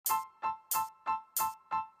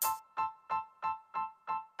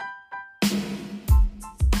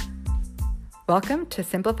Welcome to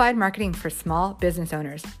Simplified Marketing for Small Business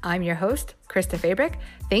Owners. I'm your host, Krista Fabric.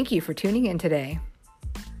 Thank you for tuning in today.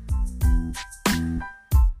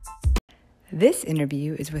 This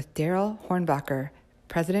interview is with Daryl Hornbacher,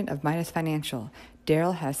 president of Midas Financial.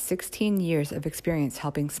 Daryl has 16 years of experience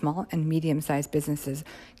helping small and medium-sized businesses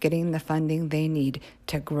getting the funding they need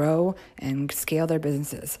to grow and scale their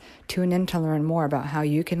businesses. Tune in to learn more about how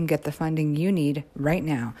you can get the funding you need right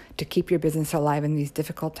now to keep your business alive in these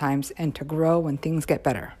difficult times and to grow when things get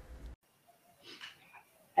better.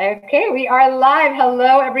 Okay, we are live.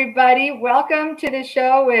 Hello, everybody. Welcome to the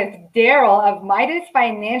show with Daryl of Midas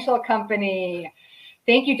Financial Company.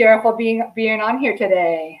 Thank you, Daryl, for being on here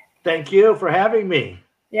today. Thank you for having me.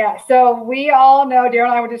 Yeah, so we all know, Daryl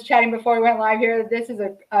and I were just chatting before we went live here. This is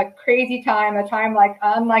a crazy time, a time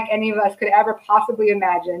unlike any of us could ever possibly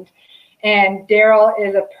imagine. And Daryl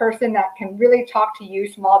is a person that can really talk to you,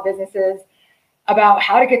 small businesses, about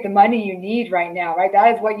how to get the money you need right now, right?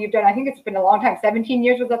 That is what you've done. I think it's been a long time. 17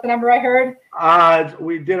 years, was that the number I heard?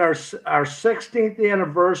 We did our 16th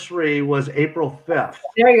anniversary was April 5th.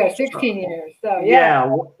 There you go, 16 years. So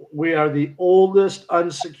yeah, we are the oldest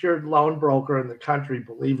unsecured loan broker in the country,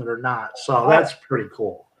 believe it or not. So that's pretty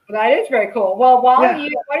cool. That is very cool. Well, why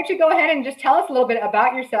don't you go ahead and just tell us a little bit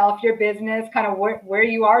about yourself, your business, kind of where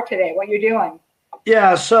you are today, what you're doing.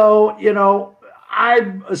 Yeah, so,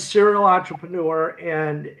 I'm a serial entrepreneur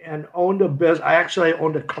and owned a business. I actually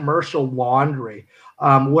owned a commercial laundry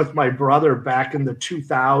with my brother back in the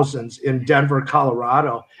 2000s in Denver,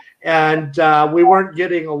 Colorado. And we weren't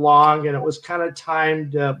getting along, and it was kind of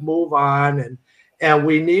time to move on. And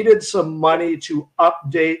we needed some money to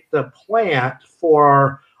update the plant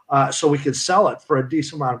for so we could sell it for a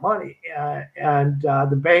decent amount of money. And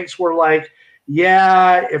the banks were like,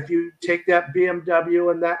 yeah, if you take that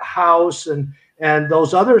BMW and that house and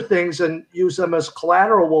those other things and use them as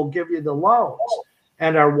collateral, we'll give you the loans.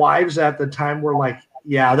 And our wives at the time were like,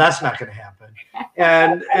 yeah, that's not going to happen.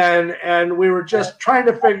 And we were just trying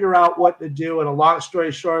to figure out what to do. And a long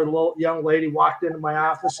story short, a little young lady walked into my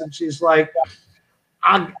office and she's like,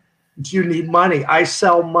 do you need money? I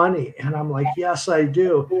sell money. And I'm like, yes, I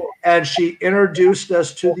do. And she introduced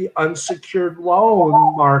us to the unsecured loan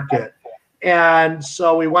market. And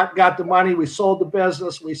so we went and got the money. We sold the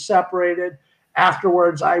business. We separated.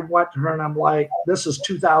 Afterwards, I went to her and I'm like, this is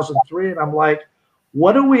 2003. And I'm like,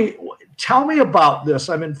 tell me about this.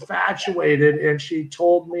 I'm infatuated. And she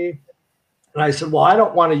told me, and I said, well, I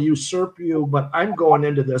don't want to usurp you, but I'm going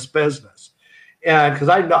into this business. And because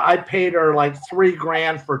I paid her like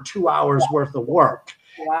 $3,000 for 2 hours worth of work.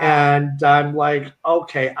 Wow. And I'm like,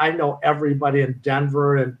 okay, I know everybody in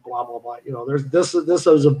Denver and blah, blah, blah. This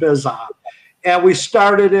was a biz op. And we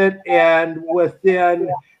started it, and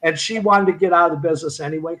she wanted to get out of the business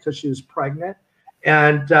anyway because she was pregnant.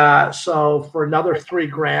 And so for another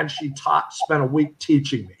 $3,000, she spent a week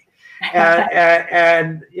teaching me.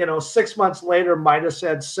 And 6 months later, Midas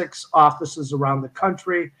had 6 offices around the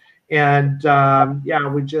country. And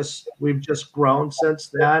we've just grown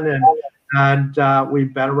since then, and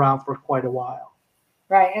we've been around for quite a while.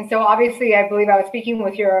 Right. And so obviously, I believe I was speaking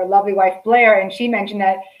with your lovely wife, Blair, and she mentioned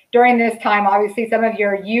that during this time, obviously, some of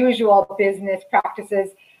your usual business practices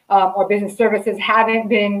or business services haven't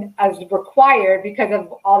been as required because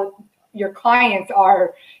of all your clients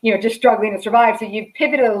are, just struggling to survive. So you've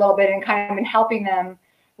pivoted a little bit and kind of been helping them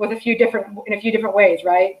with in a few different ways,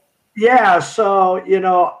 right? Yeah. So,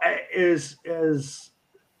 as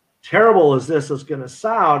terrible as this is going to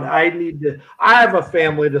sound, I have a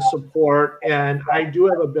family to support, and I do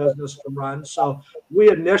have a business to run. So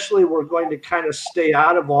we initially were going to kind of stay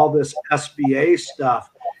out of all this SBA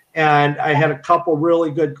stuff. And I had a couple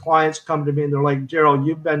really good clients come to me and they're like, Daryl,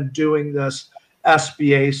 you've been doing this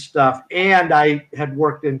SBA stuff. And I had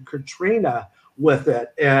worked in Katrina with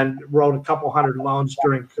it and wrote a couple hundred loans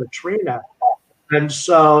during Katrina. And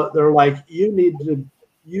so they're like, you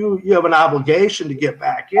have an obligation to get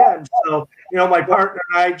back in. So, my partner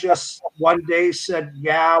and I just one day said,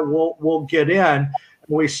 yeah, we'll get in. And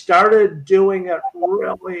we started doing it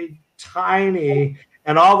really tiny.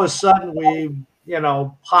 And all of a sudden we,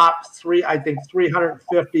 popped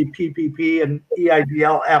 350 PPP and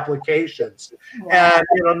EIDL applications. Wow.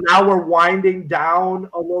 And, now we're winding down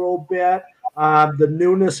a little bit. The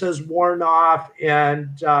newness has worn off, and,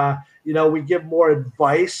 we give more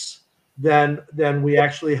advice than we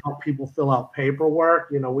actually help people fill out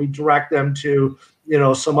paperwork. We direct them to,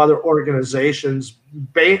 some other organizations,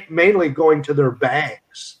 mainly going to their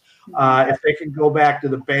banks. If they can go back to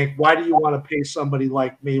the bank, why do you want to pay somebody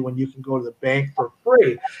like me when you can go to the bank for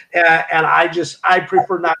free? And I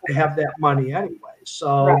prefer not to have that money anyway.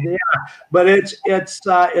 So Right. yeah, but it's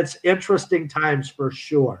interesting times for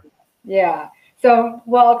sure. Yeah. So,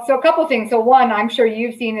 well, so a couple things. So one, I'm sure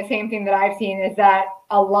you've seen the same thing that I've seen, is that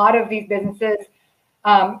a lot of these businesses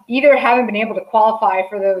either haven't been able to qualify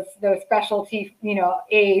for those specialty,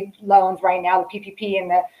 aid loans right now, the PPP and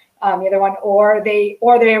the other one, or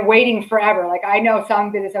they're waiting forever. Like I know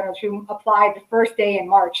some business owners who applied the first day in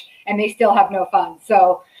March and they still have no funds.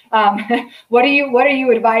 So, what are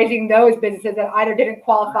you advising those businesses that either didn't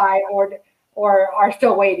qualify or are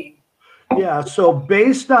still waiting? Yeah, so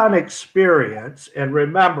based on experience, and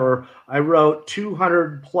remember, I wrote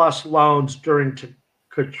 200 plus loans during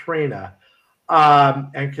Katrina,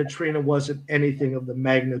 and Katrina wasn't anything of the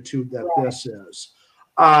magnitude that Right. this is.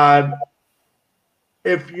 Um,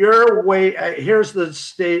 if you're here's the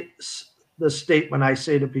statement I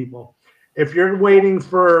say to people: if you're waiting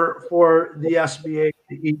for the SBA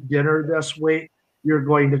to eat dinner this week, you're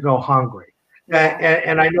going to go hungry. Yeah.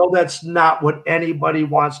 And I know that's not what anybody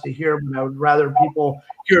wants to hear, but I would rather people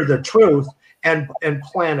hear the truth and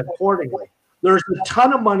plan accordingly. There's a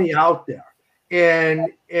ton of money out there.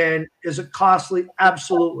 And is it costly?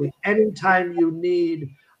 Absolutely. Anytime you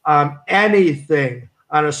need anything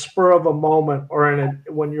on a spur of a moment or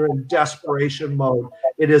when you're in desperation mode,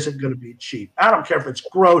 it isn't going to be cheap. I don't care if it's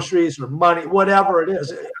groceries or money, whatever it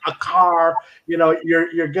is, a car,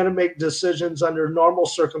 you're going to make decisions under normal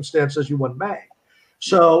circumstances you wouldn't make.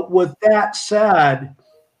 So with that said,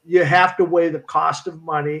 you have to weigh the cost of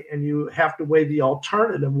money and you have to weigh the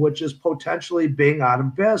alternative, which is potentially being out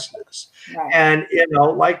of business. Right. And,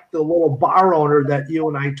 like the little bar owner that you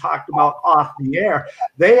and I talked about off the air,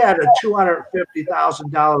 they had a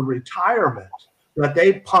 $250,000 retirement that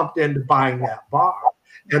they pumped into buying that bar.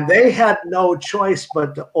 And they had no choice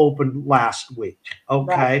but to open last week,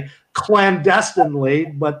 okay? Right. Clandestinely,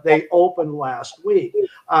 but they opened last week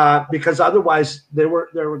because otherwise they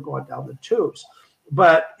were going down the tubes.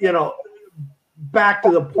 But, back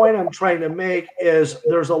to the point I'm trying to make is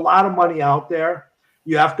there's a lot of money out there.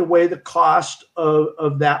 You have to weigh the cost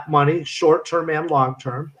of that money, short-term and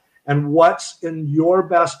long-term, and what's in your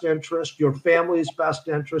best interest, your family's best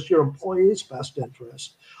interest, your employees' best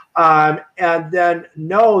interest. And then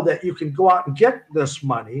know that you can go out and get this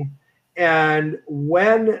money. And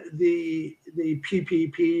when the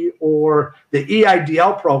PPP or the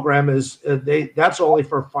EIDL program is, that's only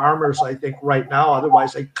for farmers, I think, right now.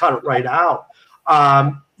 Otherwise, they cut it right out.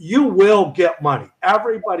 You will get money.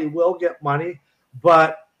 Everybody will get money.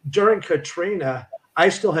 But during Katrina, I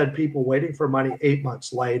still had people waiting for money 8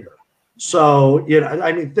 months later. So,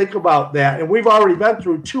 think about that. And we've already been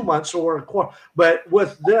through 2 months, so we're a quarter. But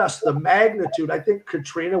with this, the magnitude, I think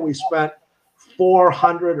Katrina, we spent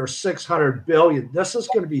 400 or 600 billion. This is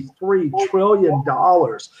going to be $3 trillion.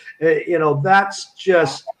 That's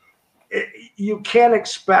just, you can't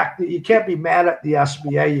expect, you can't be mad at the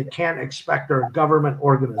SBA. You can't expect they're a government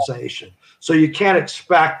organization. So you can't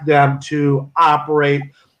expect them to operate,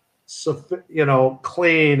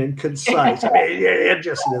 clean and concise. I mean, it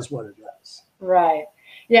just is what it is. Right.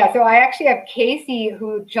 Yeah, so I actually have Casey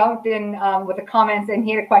who jumped in with the comments, and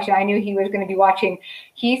he had a question. I knew he was going to be watching.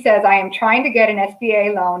 He says, I am trying to get an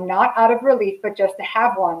SBA loan, not out of relief, but just to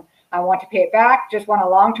have one. I want to pay it back, just want a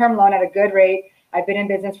long-term loan at a good rate. I've been in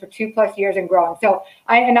business for 2+ years and growing. So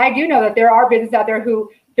I do know that there are businesses out there who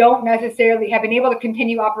don't necessarily have been able to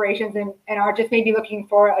continue operations and are just maybe looking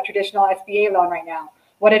for a traditional SBA loan right now.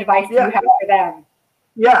 What advice do you have for them?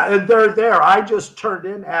 Yeah, and they're there. I just turned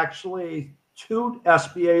in actually 2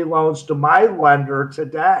 SBA loans to my lender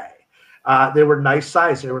today. They were nice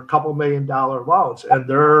size. They were a couple $1 million loans. And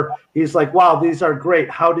he's like, wow, these are great.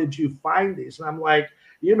 How did you find these? And I'm like,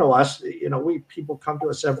 us, people come to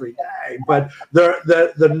us every day, but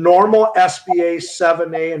the normal SBA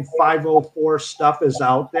 7A and 504 stuff is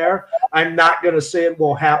out there. I'm not going to say it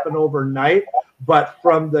will happen overnight, but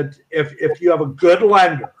if you have a good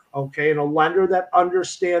lender, okay, and a lender that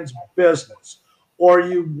understands business, or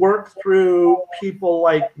you work through people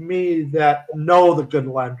like me that know the good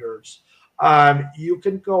lenders, you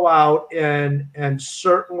can go out and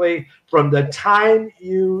certainly from the time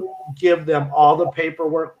you give them all the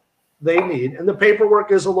paperwork they need, and the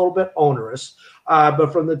paperwork is a little bit onerous, but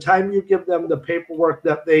from the time you give them the paperwork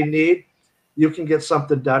that they need, you can get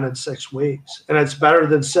something done in 6 weeks. And it's better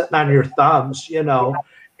than sitting on your thumbs,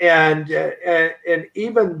 and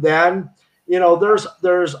even then,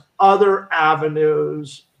 there's other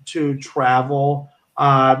avenues to travel.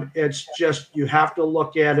 It's just, you have to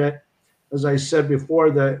look at it, as I said before,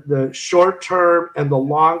 the short-term and the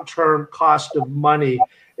long-term cost of money.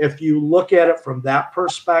 If you look at it from that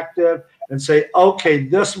perspective and say, okay,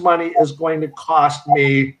 this money is going to cost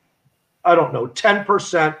me I don't know,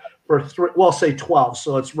 10% for three, well, say 12,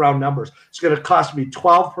 so it's round numbers. It's going to cost me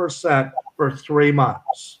 12% for 3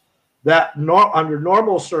 months. That under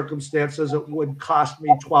normal circumstances, it would cost me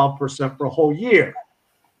 12% for a whole year.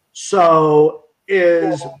 So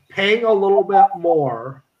is paying a little bit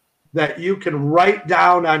more that you can write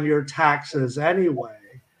down on your taxes anyway,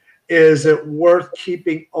 is it worth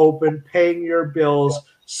keeping open, paying your bills,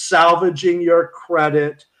 salvaging your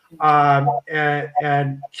credit,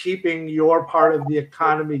 and keeping your part of the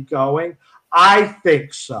economy going? I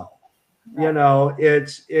think so. You know,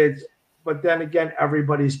 it's but then again,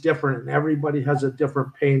 everybody's different and everybody has a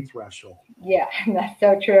different pain threshold. Yeah, that's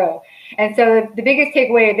so true. And so the biggest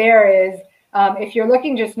takeaway there is, if you're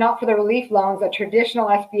looking just not for the relief loans, a traditional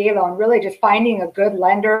SBA loan, really just finding a good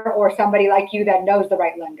lender or somebody like you that knows the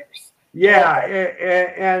right lenders. Yeah,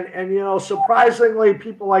 and you know, surprisingly,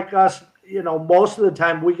 people like us, you know, most of the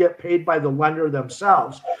time we get paid by the lender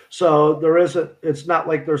themselves. So there isn't, it's not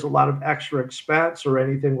like there's a lot of extra expense or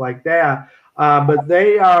anything like that. But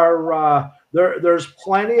they are, there's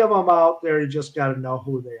plenty of them out there. You just got to know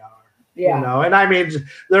who they are. Yeah. You know, and I mean,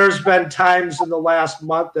 there's been times in the last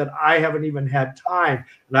month that I haven't even had time,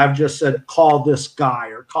 and I've just said, call this guy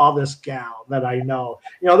or call this gal that I know.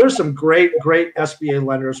 You know, there's some great SBA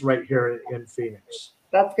lenders right here in Phoenix.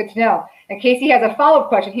 That's good to know. And Casey has a follow-up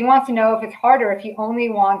question. He wants to know if it's harder if he only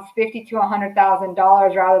wants $50,000 to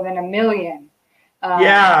 $100,000 rather than $1 million.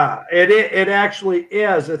 Yeah, it actually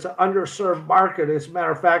is. It's an underserved market. As a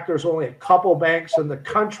matter of fact, there's only a couple banks in the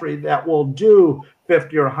country that will do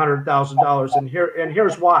 $50,000 or $100,000. And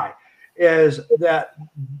here's why: is that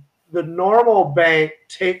the normal bank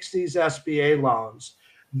takes these SBA loans,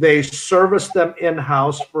 they service them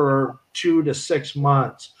in-house for 2 to 6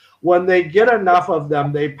 months. When they get enough of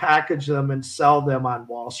them, they package them and sell them on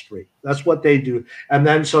Wall Street. That's what they do. And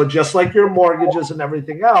then, so just like your mortgages and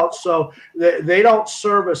everything else, so they don't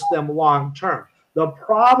service them long term. The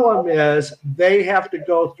problem is they have to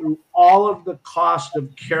go through all of the cost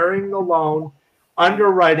of carrying the loan,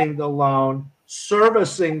 underwriting the loan,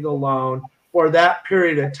 servicing the loan for that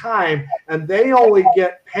period of time. And they only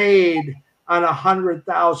get paid on a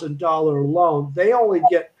 $100,000 loan. They only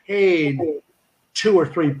get paid 2 or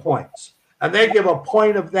 3 points, and they give a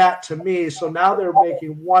point of that to me. So now they're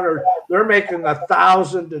making they're making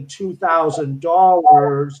 $1,000 to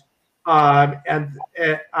 $2,000 on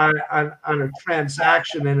a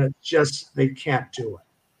transaction, and it's just, they can't do it.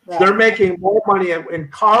 Right. They're making more money in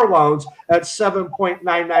car loans at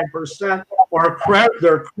 7.99%, or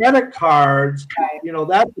their credit cards. You know,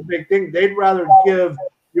 that's the big thing. They'd rather give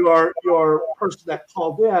your person that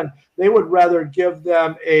called in, they would rather give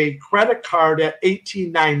them a credit card at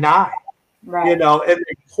 $18.99, right? You know, and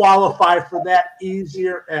they qualify for that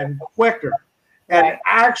easier and quicker. And right.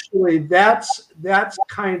 Actually, that's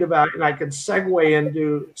kind of and I can segue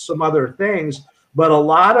into some other things, but a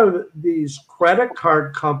lot of these credit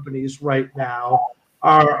card companies right now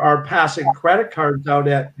are passing credit cards out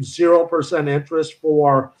at 0% interest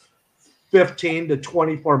for 15 to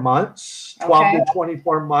 24 months, 12 to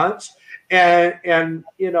 24 months. And,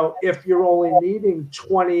 you know, if you're only needing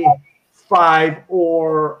 25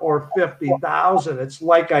 or 50,000, it's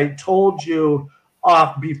like I told you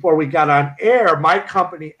before we got on air, my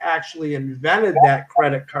company actually invented that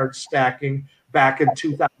credit card stacking back in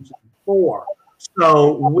 2004.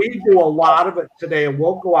 So we do a lot of it today, and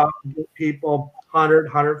we'll go out and get people $100,000,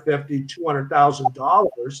 $150,000,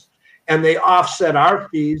 $200,000. And they offset our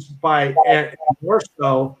fees by, and more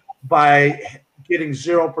so, by getting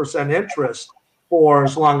 0% interest for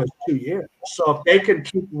as long as 2 years. So if they can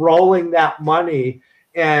keep rolling that money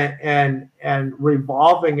and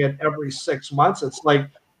revolving it every 6 months, it's like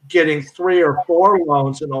getting 3 or 4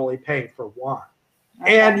 loans and only paying for one.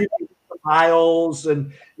 Okay. And you can get the miles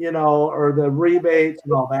and, you know, or the rebates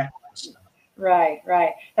and all that kind of stuff. Right.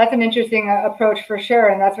 That's an interesting approach for sure.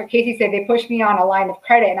 And that's what Casey said. They pushed me on a line of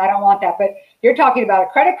credit, and I don't want that. But you're talking about a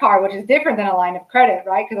credit card, which is different than a line of credit,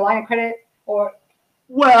 right? Because a line of credit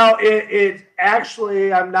Well, it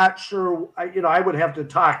actually, I'm not sure. You know, I would have to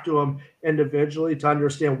talk to him individually to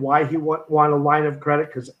understand why he want a line of credit,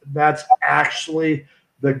 because that's actually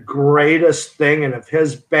the greatest thing. And if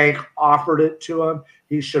his bank offered it to him,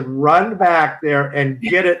 he should run back there and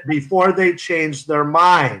get it before they change their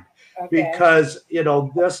mind. Okay. Because, you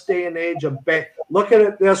know, this day and age of bank, look at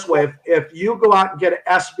it this way. If you go out and get an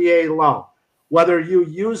SBA loan, whether you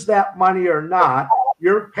use that money or not,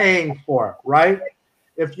 you're paying for it, right?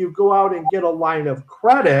 If you go out and get a line of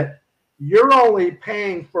credit, you're only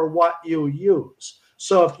paying for what you use.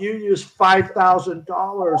 So if you use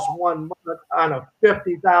 $5,000 1 month on a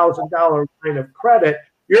 $50,000 line of credit,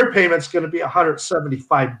 your payment's going to be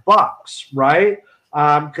 $175, right?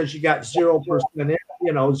 Because you got 0%,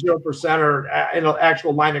 0% or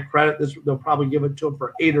actual line of credit. They'll probably give it to him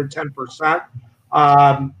for 8 or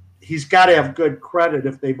 10%. He's got to have good credit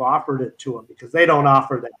if they've offered it to him, because they don't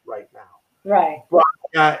offer that right now. Right. But,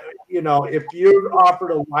 if you're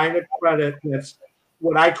offered a line of credit that's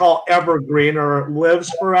what I call evergreen, or it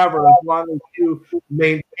lives forever as long as you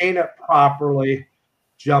maintain it properly,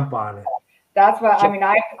 jump on it. That's what I mean.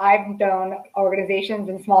 I've known organizations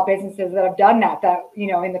and small businesses that have done that. In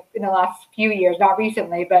the last few years, not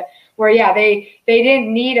recently, but where they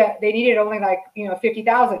didn't need they needed only like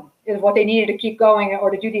 50,000 is what they needed to keep going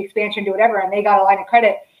or to do the expansion, do whatever, and they got a line of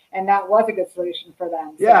credit, and that was a good solution for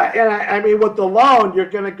them. So. Yeah, and I mean, with the loan, you're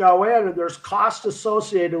going to go in, and there's cost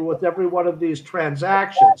associated with every one of these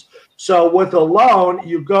transactions. So with a loan,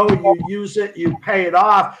 you go, you use it, you pay it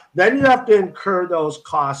off, then you have to incur those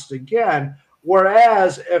costs again.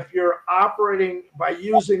 Whereas if you're operating by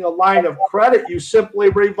using a line of credit, you simply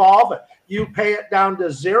revolve it. You pay it down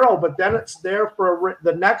to zero, but then it's there for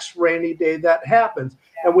the next rainy day that happens.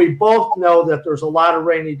 And we both know that there's a lot of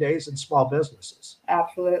rainy days in small businesses.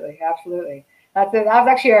 Absolutely. Absolutely. That was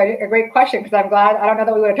actually a great question, because I'm glad. I don't know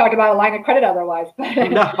that we would have talked about a line of credit otherwise. But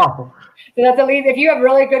no. So that's at least, if you have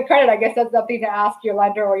really good credit, I guess that's something to ask your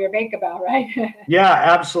lender or your bank about, right? Yeah,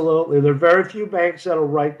 absolutely. There are very few banks that'll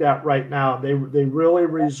write that right now. They really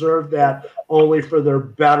reserve that only for their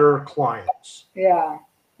better clients. Yeah.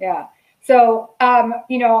 Yeah. So,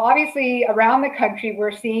 obviously around the country,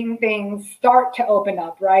 we're seeing things start to open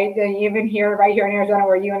up, right? Even right here in Arizona,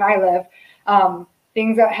 where you and I live,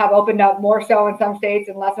 things that have opened up more so in some states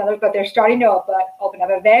and less in others, but they're starting to open up.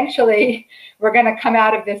 Eventually, we're going to come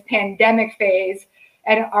out of this pandemic phase,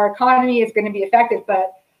 and our economy is going to be affected.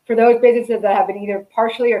 But for those businesses that have been either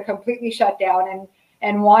partially or completely shut down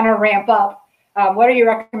and want to ramp up, what are your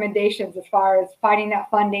recommendations as far as finding that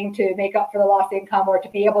funding to make up for the lost income, or to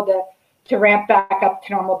be able to ramp back up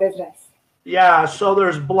to normal business? Yeah, so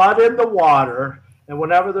there's blood in the water, and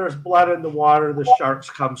whenever there's blood in the water, the sharks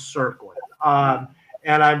come circling.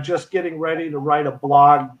 And I'm just getting ready to write a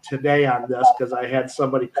blog today on this, because I had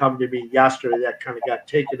somebody come to me yesterday that kind of got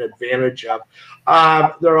taken advantage of.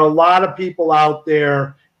 There are a lot of people out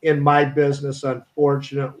there in my business,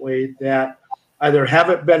 unfortunately, that either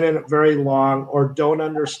haven't been in it very long, or don't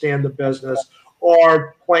understand the business,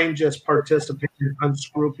 or plain just participate in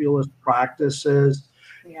unscrupulous practices.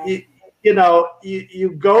 Yeah.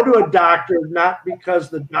 You go to a doctor not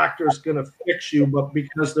because the doctor's going to fix you, but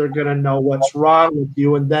because they're going to know what's wrong with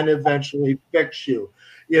you and then eventually fix you.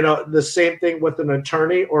 The same thing with an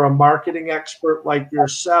attorney or a marketing expert like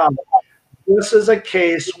yourself. This is a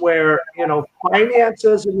case where, finance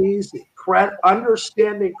isn't easy.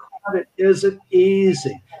 Understanding credit isn't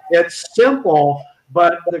easy. It's simple,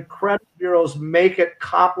 but the credit bureaus make it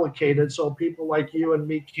complicated so people like you and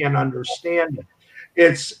me can't understand it.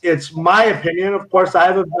 It's my opinion. Of course, I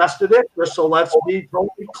have a vested interest, so let's be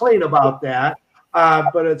totally clean about that.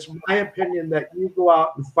 But it's my opinion that you go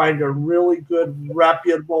out and find a really good,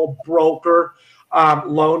 reputable broker,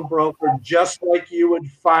 loan broker, just like you would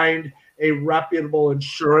find a reputable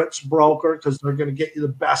insurance broker, because they're going to get you the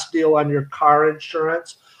best deal on your car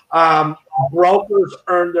insurance. Brokers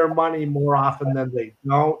earn their money more often than they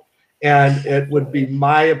don't. And it would be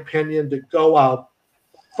my opinion to go out,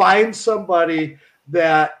 find somebody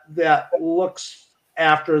that looks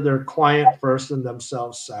after their client first and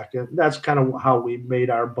themselves second. That's kind of how we made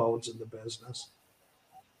our bones in the business.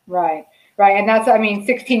 Right. And that's,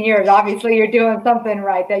 16 years, obviously you're doing something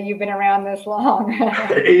right, that you've been around this long.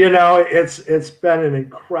 It's been an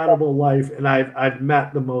incredible life, and I've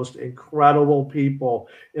met the most incredible people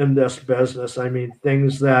in this business.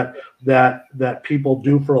 Things that people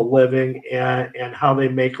do for a living, and how they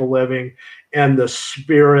make a living, and the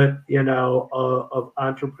spirit, of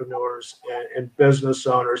entrepreneurs and business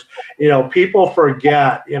owners. People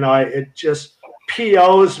forget, it just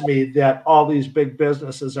POs me that all these big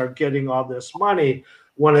businesses are getting all this money,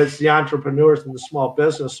 when it's the entrepreneurs and the small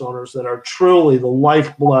business owners that are truly the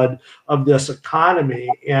lifeblood of this economy.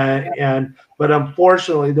 But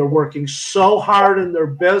unfortunately, they're working so hard in their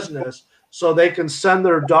business so they can send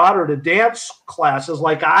their daughter to dance classes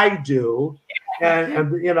like I do.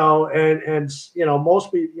 And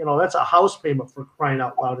most people, that's a house payment, for crying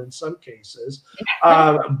out loud in some cases.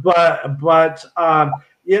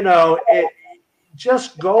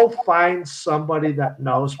 Just go find somebody that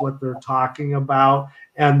knows what they're talking about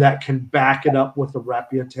and that can back it up with a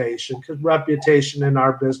reputation, because reputation in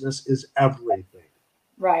our business is everything.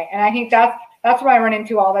 Right. And I think that's that's what I run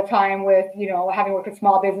into all the time with, having worked with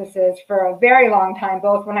small businesses for a very long time,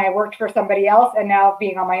 both when I worked for somebody else and now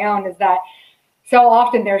being on my own, is that so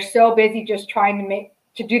often they're so busy just trying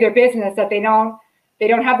to do their business that they don't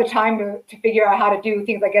have the time to figure out how to do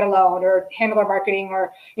things like get a loan or handle their marketing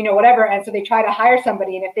or, whatever. And so they try to hire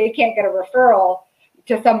somebody. And if they can't get a referral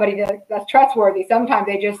to somebody that's trustworthy, sometimes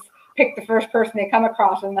they just pick the first person they come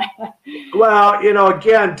across. And well,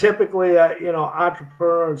 again, typically,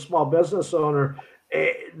 entrepreneur and small business owner,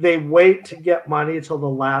 they wait to get money till the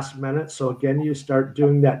last minute. So again, you start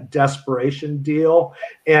doing that desperation deal,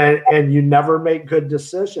 and you never make good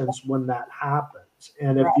decisions when that happens.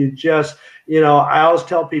 And if you just, I always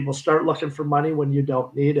tell people, start looking for money when you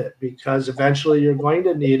don't need it, because eventually you're going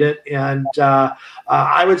to need it. And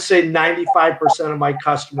I would say 95% of my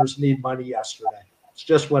customers need money yesterday. It's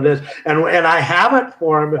just what it is. And I have it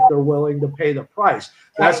for them if they're willing to pay the price.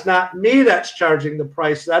 That's not me that's charging the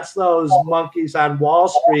price. That's those monkeys on Wall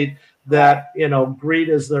Street that, greed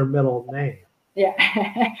is their middle name. Yeah.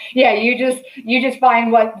 Yeah. You just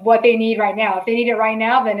find what they need right now. If they need it right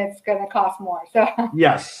now, then it's going to cost more. So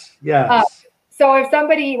yes. So if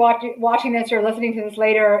somebody watching this or listening to this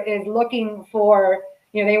later is looking for,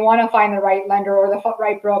 they want to find the right lender or the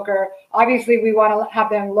right broker, obviously we want to have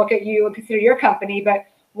them look at you and consider your company, but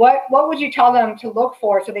what would you tell them to look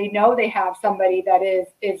for so they know they have somebody that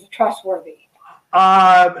is trustworthy?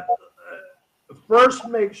 First,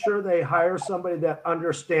 make sure they hire somebody that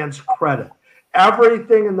understands credit.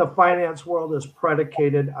 Everything in the finance world is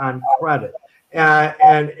predicated on credit.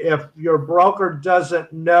 And if your broker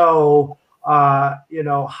doesn't know,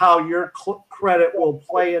 how your credit will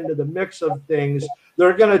play into the mix of things,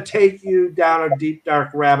 they're going to take you down a deep,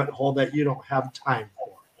 dark rabbit hole that you don't have time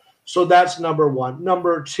for. So that's number one.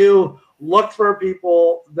 Number two, look for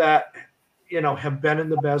people that, have been in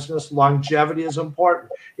the business. Longevity is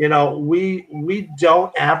important. We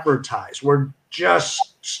don't advertise. We're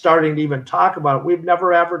just starting to even talk about it. We've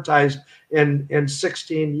never advertised in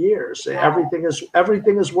 16 years. Everything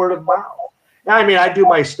is word of mouth. I mean, I do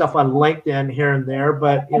my stuff on LinkedIn here and there,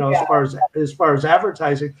 but as far as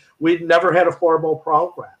advertising, we've never had a formal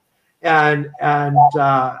program. And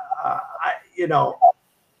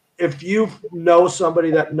if you know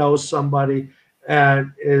somebody that knows somebody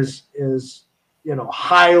and is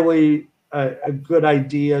highly a good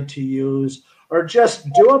idea to use, or just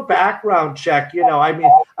do a background check.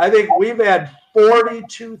 I think we've had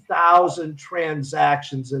 42,000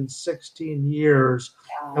 transactions in 16 years,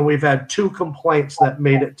 and we've had 2 complaints that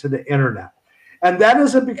made it to the internet. And that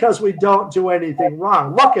isn't because we don't do anything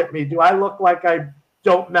wrong. Look at me. Do I look like I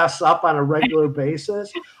don't mess up on a regular basis?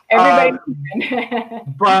 Everybody.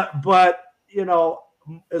 But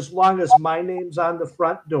as long as my name's on the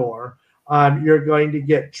front door, you're going to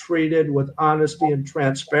get treated with honesty and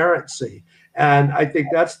transparency. And I think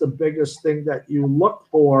that's the biggest thing that you look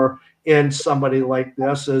for in somebody like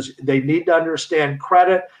this is they need to understand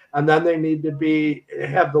credit, and then they need to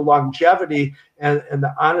have the longevity and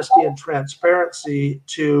the honesty and transparency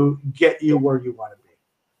to get you where you want to be.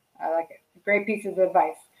 I like it. Great pieces of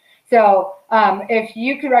advice. So if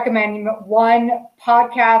you could recommend one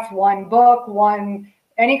podcast, one book,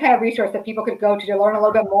 any kind of resource that people could go to learn a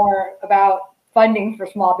little bit more about funding for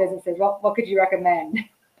small businesses, what could you recommend?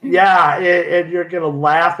 Yeah, and you're going to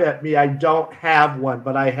laugh at me. I don't have one,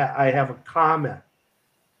 but I have a comment.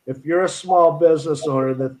 If you're a small business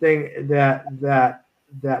owner, the thing that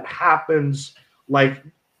happens, like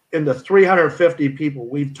in the 350 people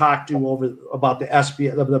we've talked to about the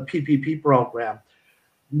PPP program,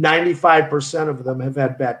 95% of them have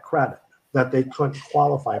had bad credit, that they couldn't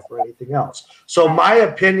qualify for anything else. So my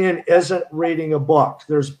opinion isn't reading a book.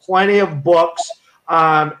 There's plenty of books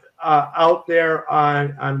out there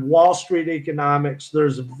on Wall Street economics.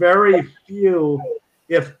 There's very few,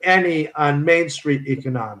 if any, on Main Street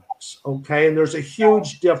economics. Okay, and there's a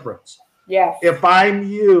huge difference. Yes. If I'm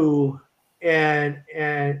you and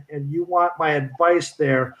you want my advice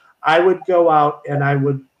there, I would go out and I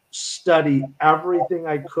would study everything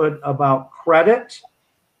I could about credit,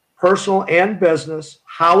 personal and business,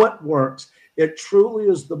 how it works. It truly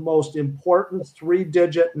is the most important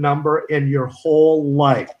 3-digit number in your whole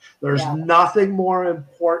life. There's nothing more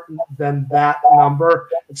important than that number.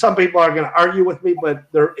 And some people are going to argue with me,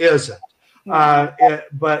 but there isn't. But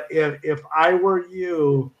if I were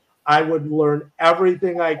you, I would learn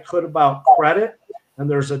everything I could about credit. And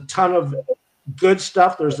there's a ton of good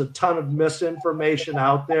stuff. There's a ton of misinformation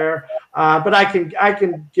out there, but I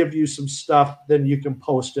can give you some stuff. Then you can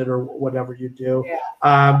post it or whatever you do.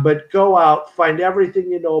 But go out, find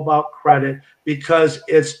everything you know about credit, because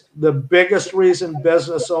it's the biggest reason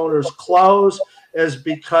business owners close is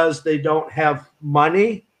because they don't have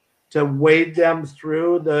money to wade them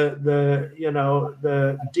through the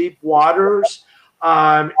deep waters.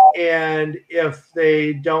 And if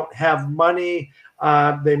they don't have money,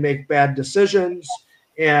 they make bad decisions,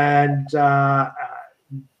 and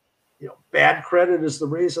bad credit is the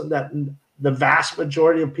reason that the vast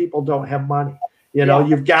majority of people don't have money.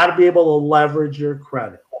 You've got to be able to leverage your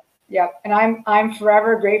credit. Yep. And I'm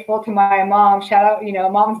forever grateful to my mom. Shout out,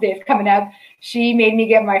 Mom's Day is coming up. She made me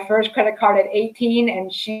get my first credit card at 18,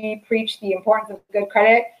 and she preached the importance of good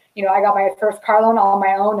credit. I got my first car loan on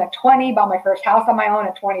my own at 20, bought my first house on my own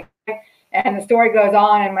at 25, and the story goes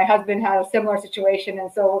on. And my husband had a similar situation. And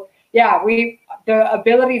so, the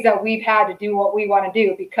abilities that we've had to do what we want to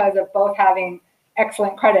do because of both having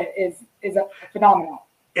excellent credit is phenomenal.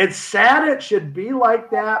 It's sad it should be like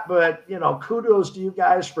that, but kudos to you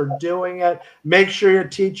guys for doing it. Make sure you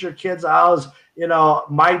teach your kids.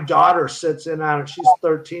 My daughter sits in on it. She's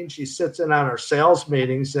 13. She sits in on our sales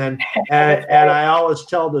meetings, and I always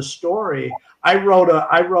tell the story. I wrote a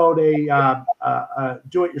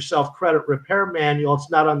do-it-yourself credit repair manual. It's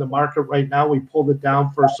not on the market right now. We pulled it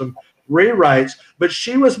down for some rewrites, but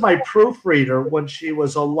she was my proofreader when she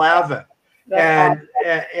was 11. And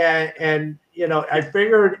I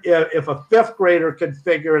figured if a fifth grader could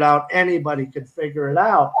figure it out, anybody could figure it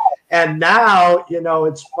out. And now,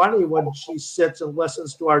 it's funny when she sits and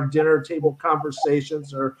listens to our dinner table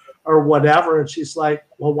conversations or whatever, and she's like,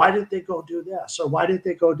 well, why didn't they go do this? Or why didn't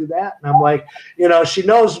they go do that? And I'm like, she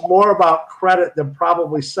knows more about credit than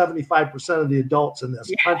probably 75% of the adults in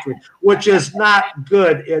this country, which is not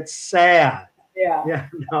good. It's sad. Yeah.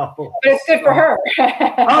 No. But it's good for her.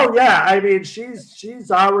 Oh yeah. I mean, she's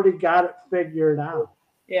already got it figured out.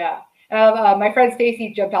 Yeah. My friend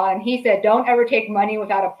Stacy jumped on and he said, don't ever take money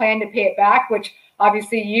without a plan to pay it back, which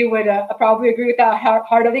obviously you would probably agree with that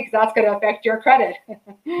heartily, because that's going to affect your credit.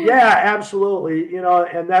 Yeah, absolutely.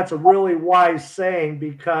 And that's a really wise saying,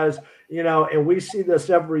 because, and we see this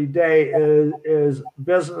every day is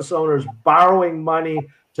business owners borrowing money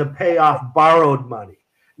to pay off borrowed money.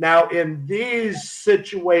 Now, in these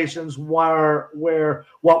situations where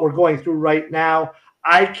what we're going through right now,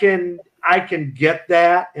 I can get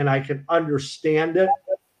that and I can understand it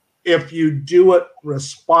if you do it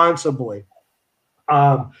responsibly.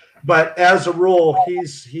 But as a rule,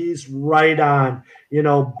 he's right on.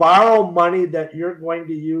 Borrow money that you're going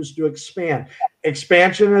to use to expand.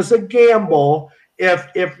 Expansion is a gamble.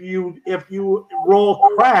 If you roll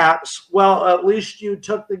craps, well, at least you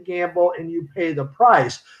took the gamble and you pay the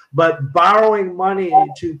price. But borrowing money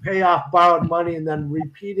to pay off borrowed money and then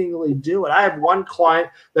repeatedly do it. I have one client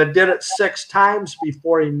that did it 6 times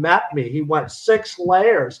before he met me. He went 6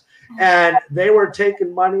 layers, and they were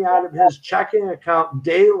taking money out of his checking account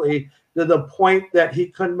daily to the point that he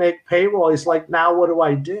couldn't make payroll. He's like, now what do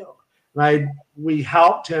I do? And we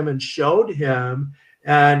helped him and showed him,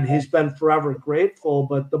 and he's been forever grateful.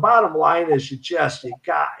 But the bottom line is your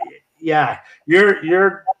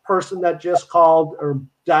person that just called or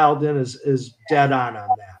dialed in is dead on that.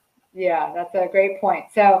 Yeah, that's a great point.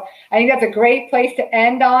 So I think that's a great place to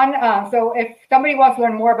end on. So if somebody wants to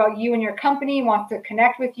learn more about you and your company, wants to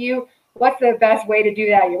connect with you, what's the best way to do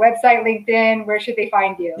that? Your website, LinkedIn, where should they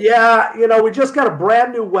find you? Yeah, we just got a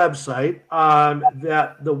brand new website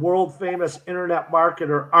that the world famous internet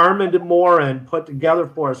marketer Armand Morin put together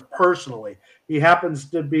for us personally. He happens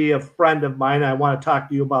to be a friend of mine. I want to talk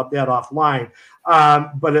to you about that offline.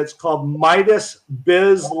 But it's called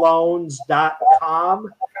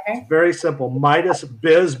MidasBizLoans.com. Okay. It's very simple.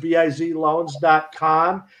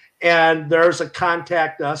 MidasBizLoans.com. And there's a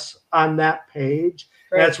contact us on that page.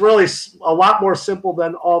 And it's really a lot more simple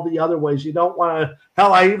than all the other ways. You don't want to,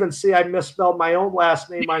 hell, I even see I misspelled my own last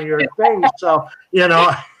name on your thing. So,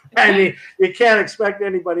 I mean, you can't expect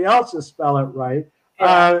anybody else to spell it right.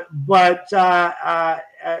 Or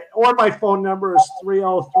my phone number is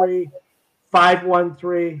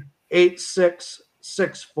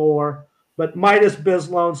 303-513-8664. But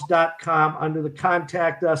MidasBizLoans.com, under the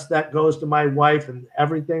contact us, that goes to my wife, and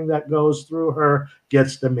everything that goes through her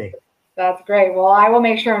gets to me. That's great. Well, I will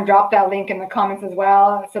make sure and drop that link in the comments as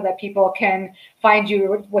well, so that people can find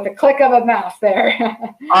you with a click of a mouse there.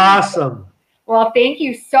 Awesome. Well, thank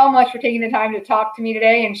you so much for taking the time to talk to me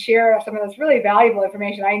today and share some of this really valuable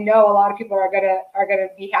information. I know a lot of people are gonna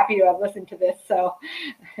be happy to have listened to this. So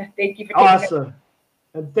thank you for taking awesome.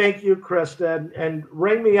 And thank you, Krista. And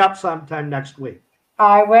ring me up sometime next week.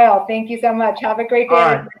 I will. Thank you so much. Have a great day, All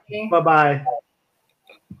right. everybody. Bye-bye.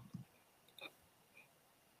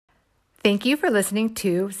 Thank you for listening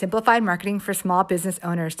to Simplified Marketing for Small Business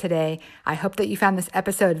Owners today. I hope that you found this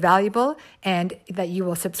episode valuable and that you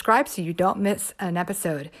will subscribe so you don't miss an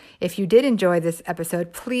episode. If you did enjoy this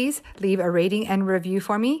episode, please leave a rating and review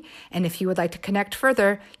for me. And if you would like to connect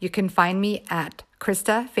further, you can find me at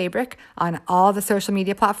Krista Fabric on all the social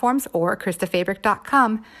media platforms or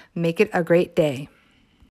KristaFabric.com. Make it a great day.